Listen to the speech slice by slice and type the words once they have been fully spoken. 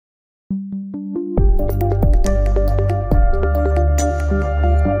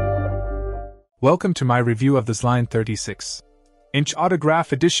Welcome to my review of the ZLINE 36-inch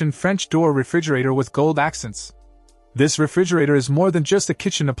Autograph Edition French door refrigerator with gold accents. This refrigerator is more than just a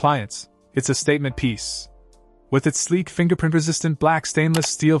kitchen appliance, it's a statement piece. With its sleek fingerprint-resistant black stainless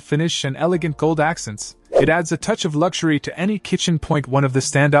steel finish and elegant gold accents, it adds a touch of luxury to any kitchen. One of the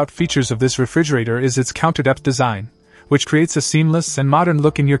standout features of this refrigerator is its counter-depth design, which creates a seamless and modern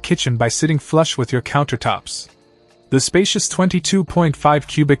look in your kitchen by sitting flush with your countertops. The spacious 22.5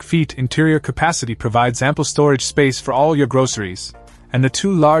 cubic feet interior capacity provides ample storage space for all your groceries, and the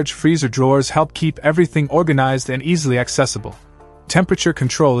two large freezer drawers help keep everything organized and easily accessible. Temperature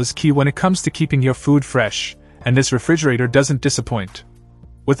control is key when it comes to keeping your food fresh, and this refrigerator doesn't disappoint.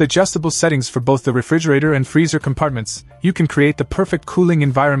 With adjustable settings for both the refrigerator and freezer compartments, you can create the perfect cooling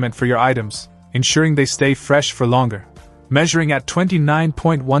environment for your items, ensuring they stay fresh for longer. Measuring at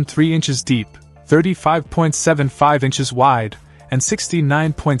 29.13 inches deep, 35.75 inches wide, and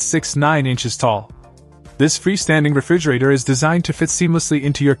 69.69 inches tall. This freestanding refrigerator is designed to fit seamlessly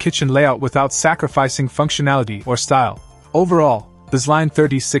into your kitchen layout without sacrificing functionality or style. Overall, the ZLINE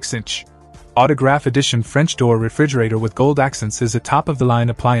 36-inch Autograph Edition French door refrigerator with gold accents is a top-of-the-line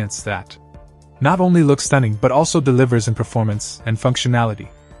appliance that not only looks stunning but also delivers in performance and functionality.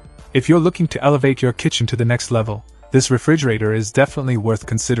 If you're looking to elevate your kitchen to the next level, this refrigerator is definitely worth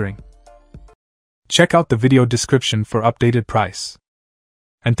considering. Check out the video description for updated price.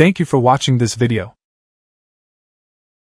 And thank you for watching this video.